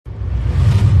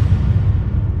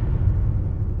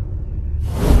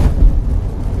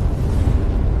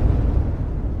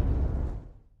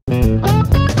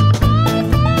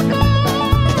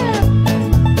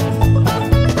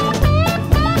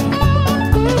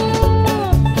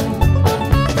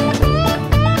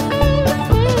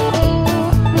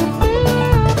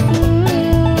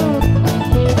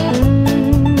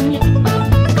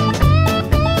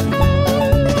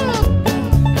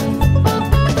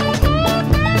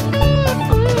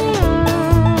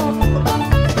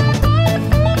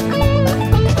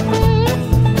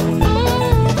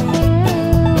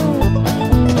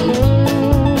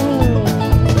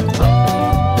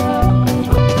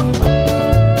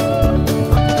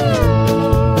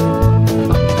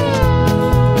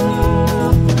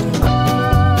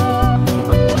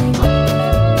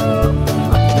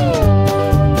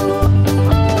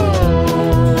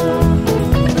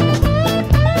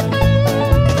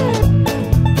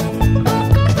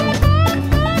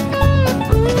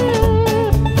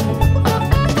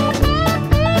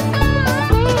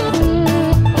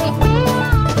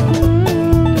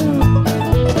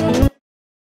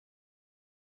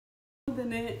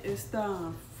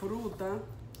esta fruta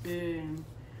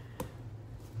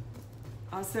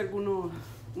hace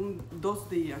 2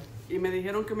 días y me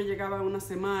dijeron que me llegaba en una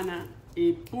semana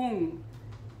y ¡pum!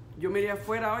 Yo miré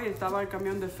afuera hoy, estaba el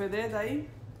camión de FedEx ahí,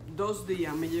 2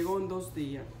 días, me llegó en 2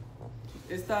 días.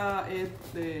 Esta es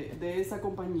de esa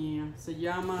compañía, se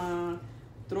llama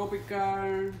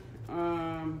Tropical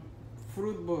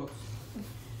Fruit Box.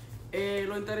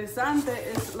 Lo interesante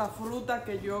es la fruta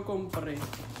que yo compré.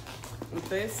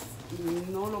 Ustedes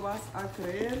no lo vas a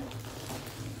creer.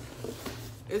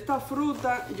 Esta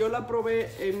fruta yo la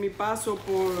probé en mi paso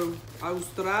por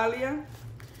Australia,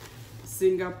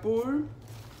 Singapur,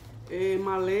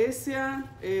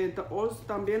 Malasia,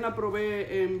 también la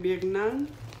probé en Vietnam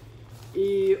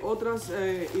y otras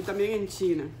y también en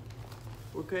China.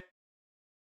 Okay.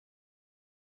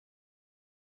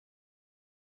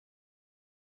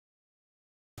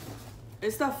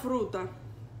 Esta fruta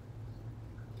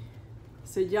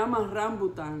se llama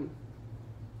rambután.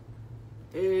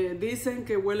 Dicen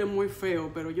que huele muy feo,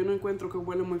 pero yo no encuentro que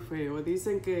huele muy feo.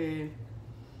 Dicen que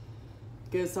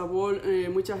el sabor,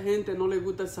 mucha gente no le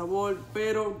gusta el sabor,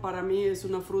 pero para mí es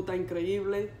una fruta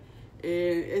increíble.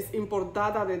 Es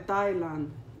importada de Thailand.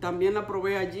 También la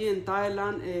probé allí en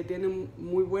Thailand. Tiene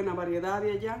muy buena variedad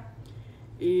de allá.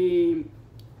 Y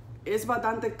es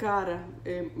bastante cara.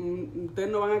 Ustedes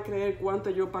no van a creer cuánto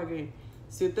yo pagué.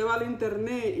 Si usted va al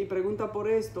internet y pregunta por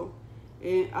esto,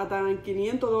 hasta en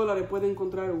 $500 puede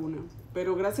encontrar una.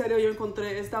 Pero gracias a Dios yo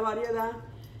encontré esta variedad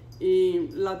y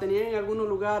la tenía en algunos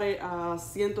lugares a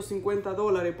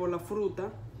 $150 por la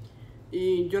fruta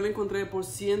y yo la encontré por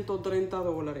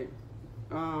 $130.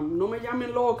 No me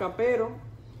llamen loca, pero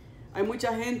hay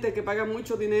mucha gente que paga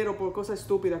mucho dinero por cosas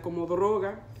estúpidas como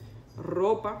droga,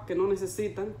 ropa que no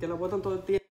necesitan, que la botan todo el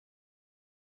tiempo.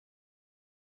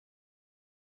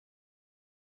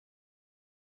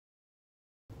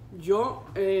 Yo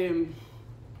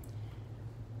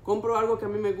compro algo que a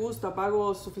mí me gusta,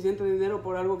 pago suficiente dinero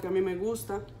por algo que a mí me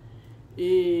gusta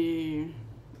y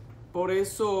por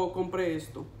eso compré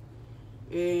esto.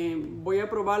 Voy a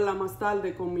probarla más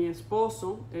tarde con mi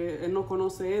esposo. Él no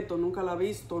conoce esto, nunca la ha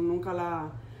visto, nunca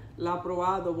la ha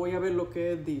probado. Voy a ver lo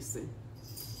que él dice.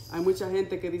 Hay mucha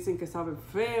gente que dicen que sabe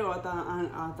feo,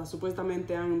 hasta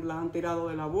supuestamente la han tirado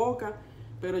de la boca,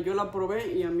 pero yo la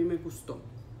probé y a mí me gustó.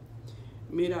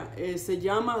 Mira, se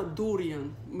llama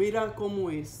durian. Mira cómo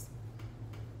es.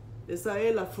 Esa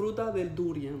es la fruta del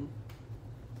durian.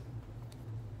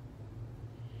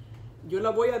 Yo la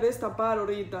voy a destapar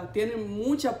ahorita. Tiene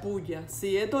mucha puya.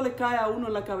 Si esto le cae a uno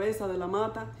en la cabeza de la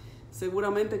mata,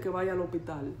 seguramente que vaya al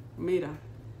hospital. Mira,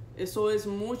 eso es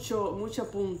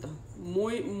mucha punta.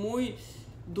 Muy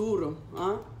duro.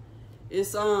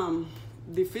 Es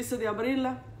difícil de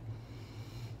abrirla.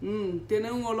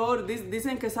 Tiene un olor,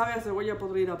 dicen que sabe a cebolla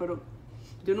podrida, pero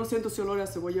yo no siento ese olor a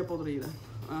cebolla podrida.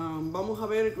 Vamos a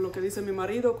ver lo que dice mi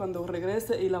marido cuando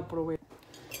regrese y la probé.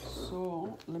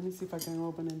 So, let me see if I can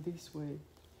open it this way.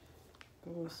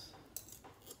 Goes.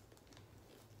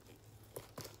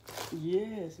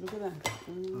 Yes, look at that.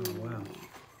 Oh, wow.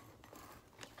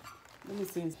 Let me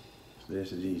see.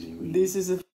 This is easy. This is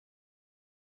a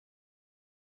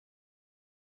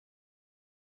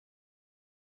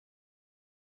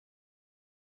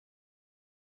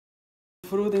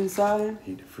fruit inside.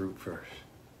 Eat the fruit first.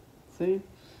 See?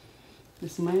 The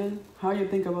smell. How you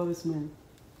think about the smell?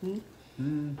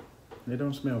 It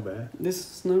don't smell bad. This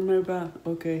smell very bad.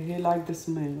 Okay, he liked the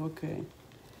smell. Okay.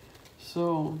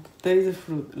 So, taste the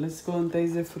fruit. Let's go and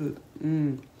taste the fruit.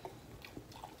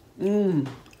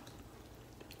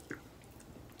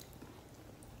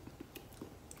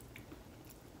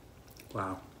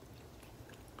 Wow.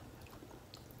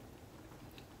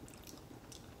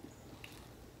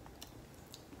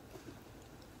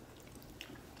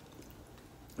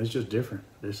 It's just different.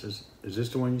 Is this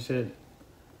the one you said?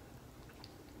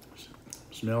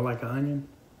 Smell like an onion?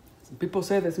 People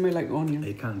say they smell like onion.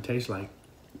 It kind of tastes like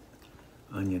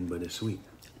onion, but it's sweet.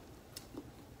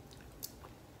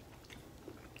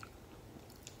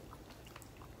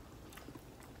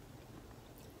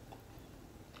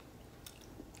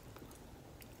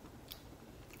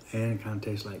 And it kind of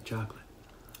tastes like chocolate.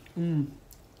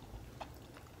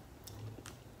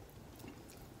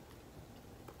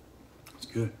 It's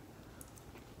good.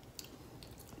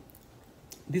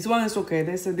 This one is okay.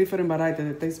 There's a different variety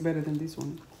that tastes better than this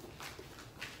one.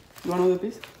 You want another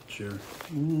piece? Sure.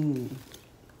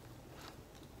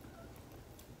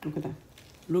 Look at that.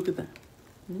 Look at that.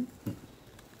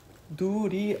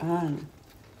 Durian.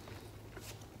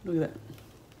 Look at that.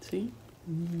 See?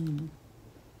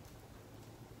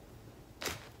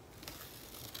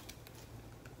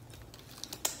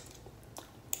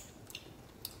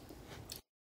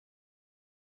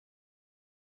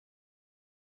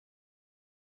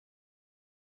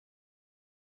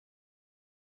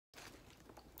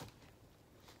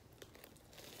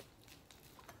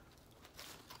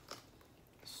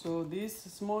 So this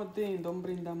small thing don't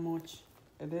bring that much.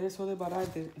 There is other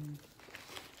variety.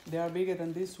 They are bigger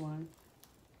than this one.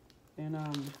 And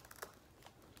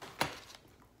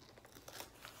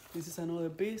this is another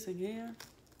piece in here.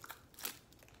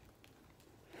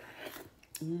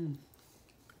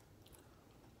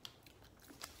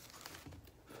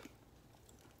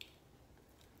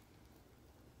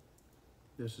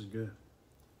 This is good.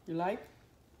 You like?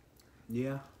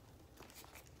 Yeah.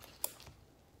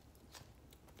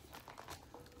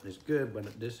 It's good,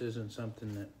 but this isn't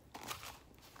something that,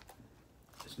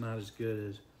 it's not as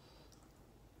good as,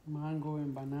 Mango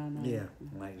and banana. yeah,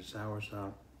 like sour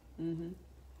sop. Mm-hmm.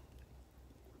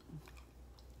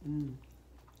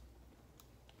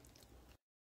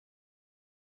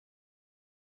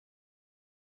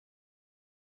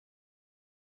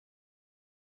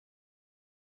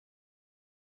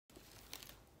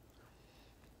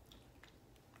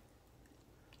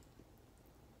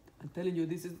 I'm telling you,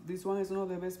 this one is not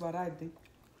the best variety.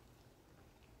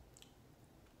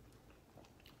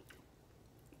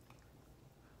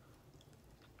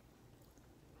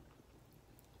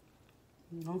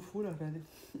 I'm full already.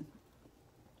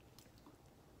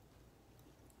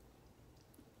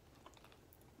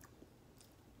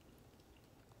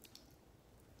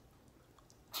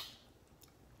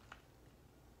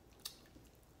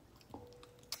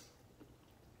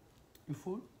 You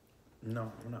full?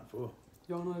 No, I'm not full.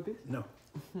 You want another piece? No.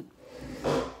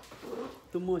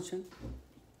 Too much, eh?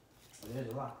 There's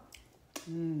a lot.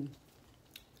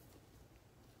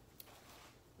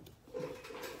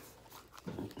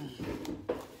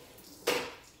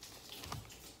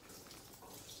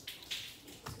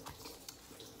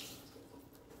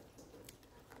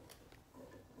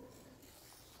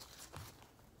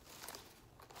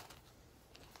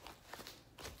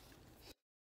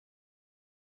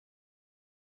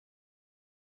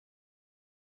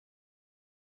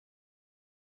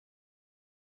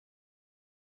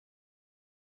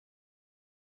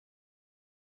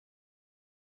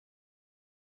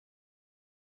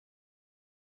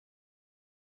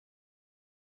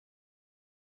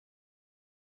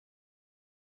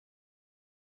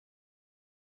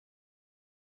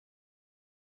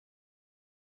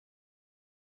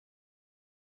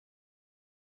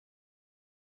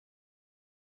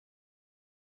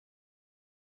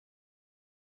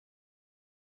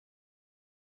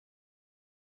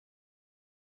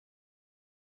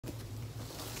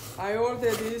 I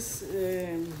ordered this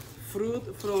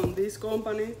fruit from this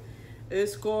company.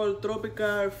 It's called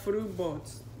Tropical Fruit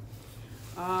Bots.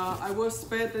 I was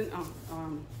expecting.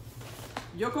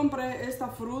 Yo compré esta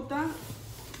fruta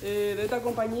de esta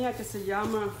compañía que se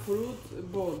llama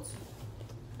Fruit Bots.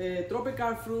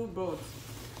 Tropical Fruit Bots.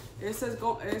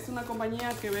 Es una compañía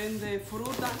que vende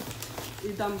fruta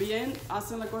y también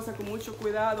hacen la cosa con mucho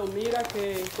cuidado. Mira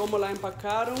que cómo la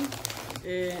empacaron.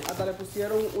 Hasta le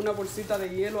pusieron una bolsita de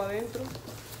hielo adentro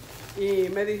y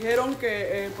me dijeron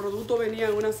que el producto venía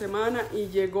en una semana y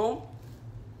llegó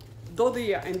 2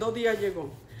 días, en 2 días llegó.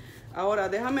 Ahora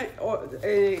déjame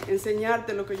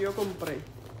enseñarte lo que yo compré.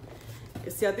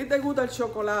 Si a ti te gusta el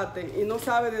chocolate y no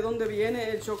sabes de dónde viene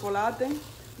el chocolate,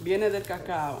 viene del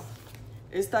cacao.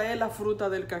 Esta es la fruta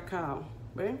del cacao,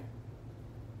 ¿ves?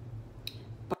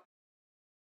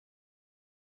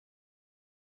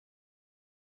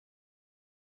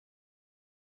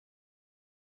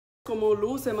 Como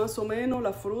luce más o menos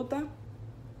la fruta.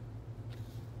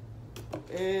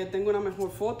 Tengo una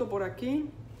mejor foto por aquí.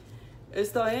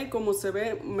 Esta es como se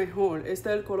ve mejor. Este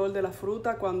es el color de la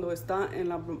fruta cuando está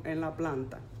en la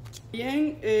planta.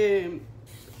 Bien,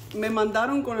 me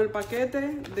mandaron con el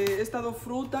paquete de estas 2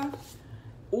 frutas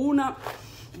una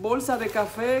bolsa de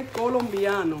café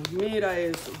colombiano. Mira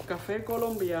eso, café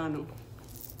colombiano.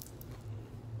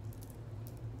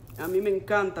 A mí me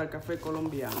encanta el café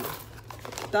colombiano.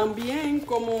 También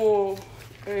como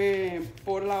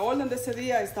por la orden de ese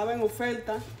día estaba en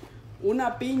oferta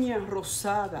una piña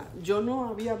rosada. Yo no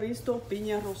había visto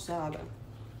piña rosada.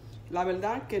 La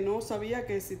verdad que no sabía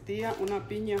que existía una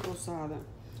piña rosada.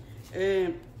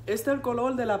 Este es el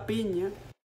color de la piña.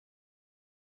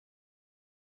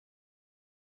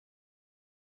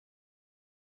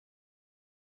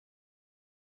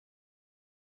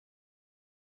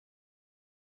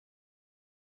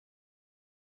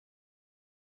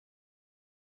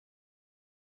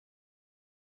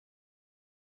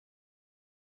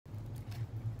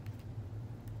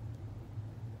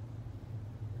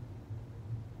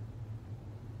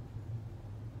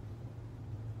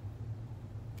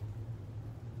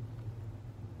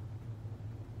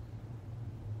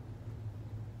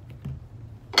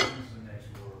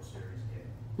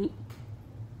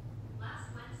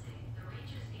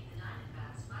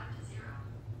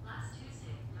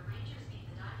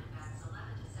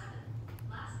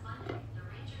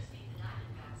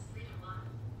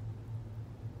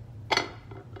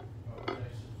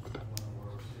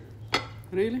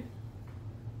 Really?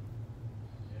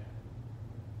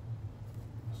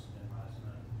 Must have been last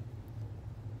night.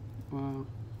 Wow.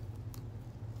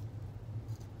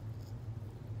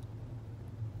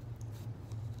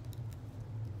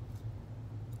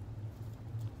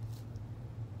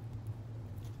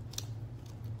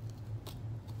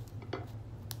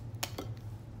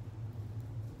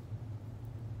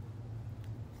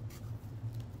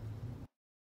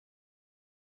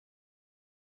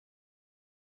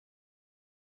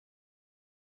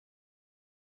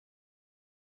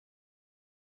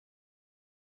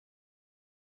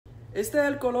 Este es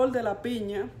el color de la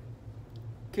piña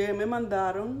que me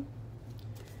mandaron.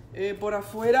 Por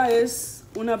afuera es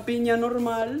una piña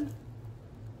normal,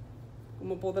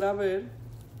 como podrá ver.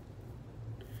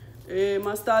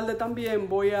 Más tarde también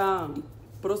voy a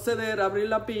proceder a abrir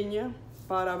la piña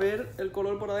para ver el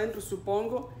color por adentro.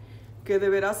 Supongo que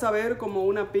deberá saber como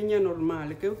una piña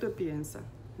normal. ¿Qué usted piensa?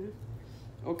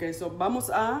 Ok, vamos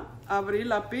a abrir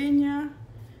la piña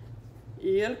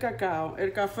y el cacao.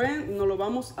 El café nos lo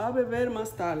vamos a beber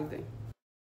más tarde.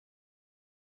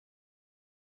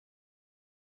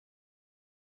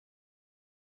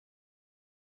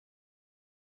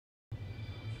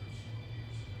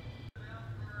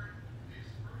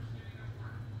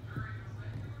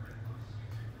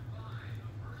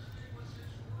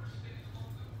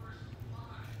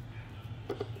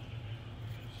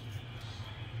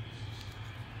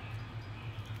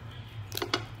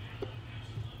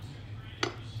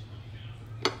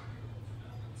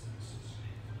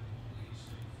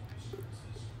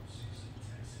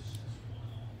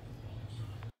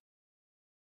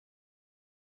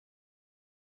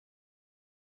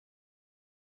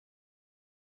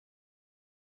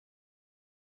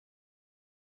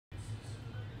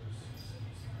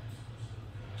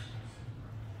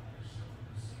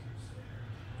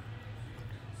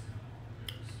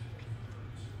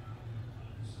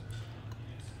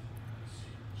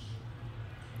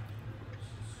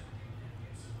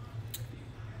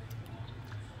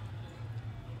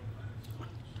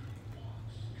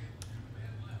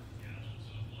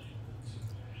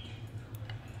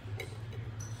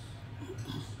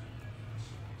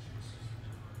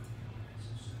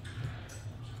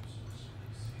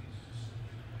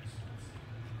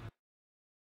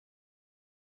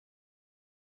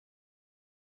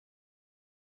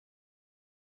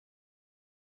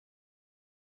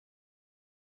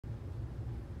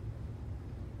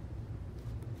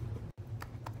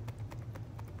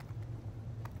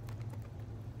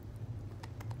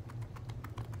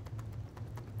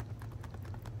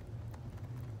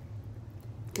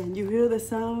 Can you hear the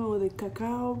sound of the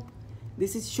cacao?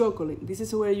 This is chocolate. This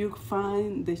is where you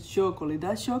find the chocolate.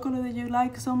 That chocolate that you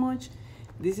like so much,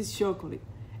 this is chocolate.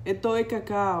 Esto es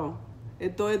cacao.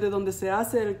 Esto es de donde se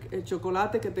hace el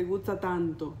chocolate que te gusta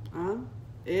tanto. ¿Ah?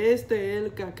 Este es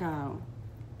el cacao.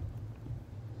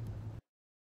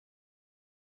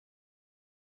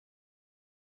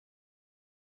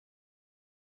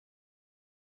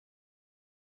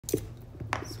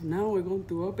 So now we're going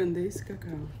to open this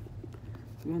cacao.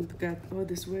 You want to get all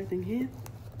this wet in here?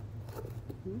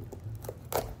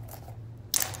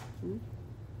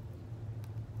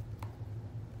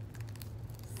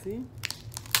 See?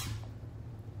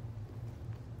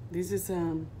 This is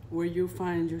where you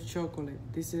find your chocolate.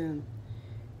 This is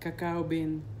cacao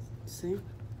bean. See?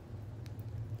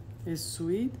 It's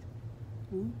sweet.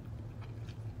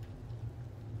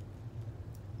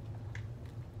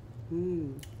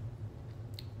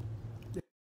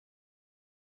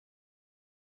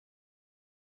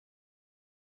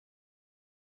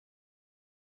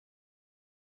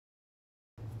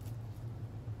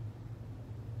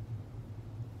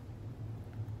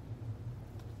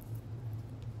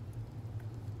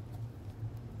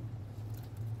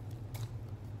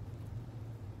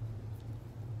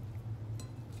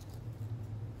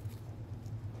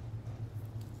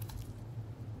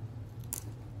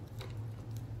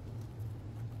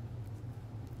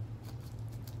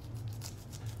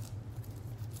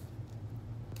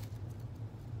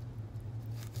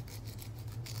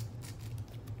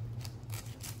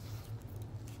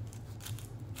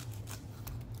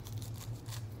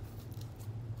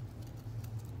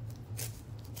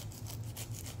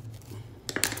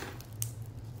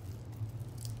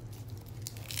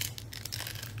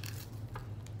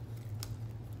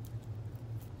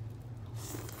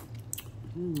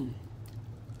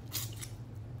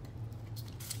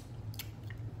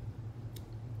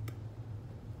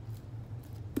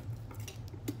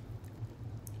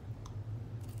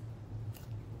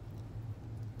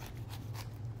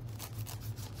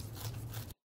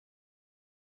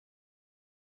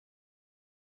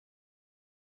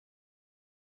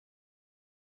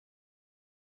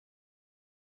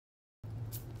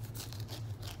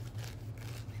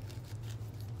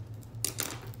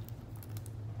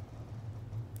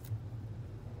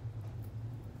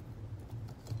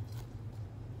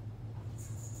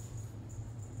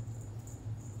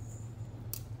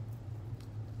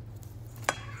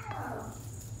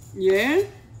 Yeah?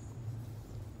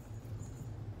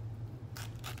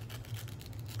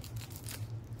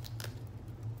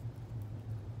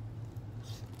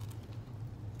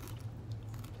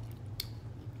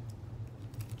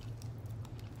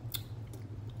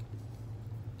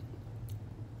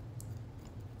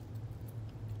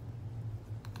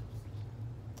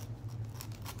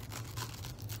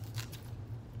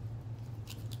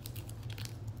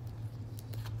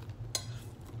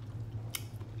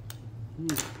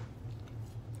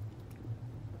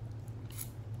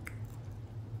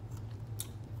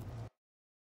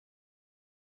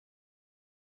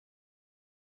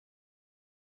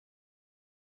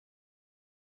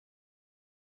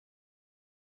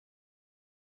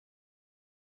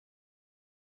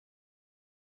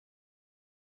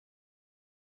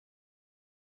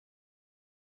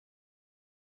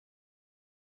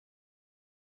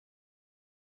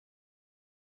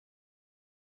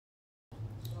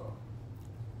 So,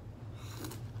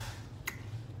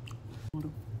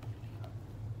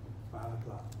 5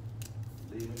 o'clock,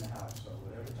 leaving the house. So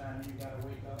whatever time you gotta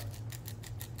wake up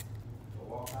to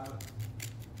walk out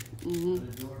to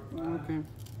the door, 5, Okay.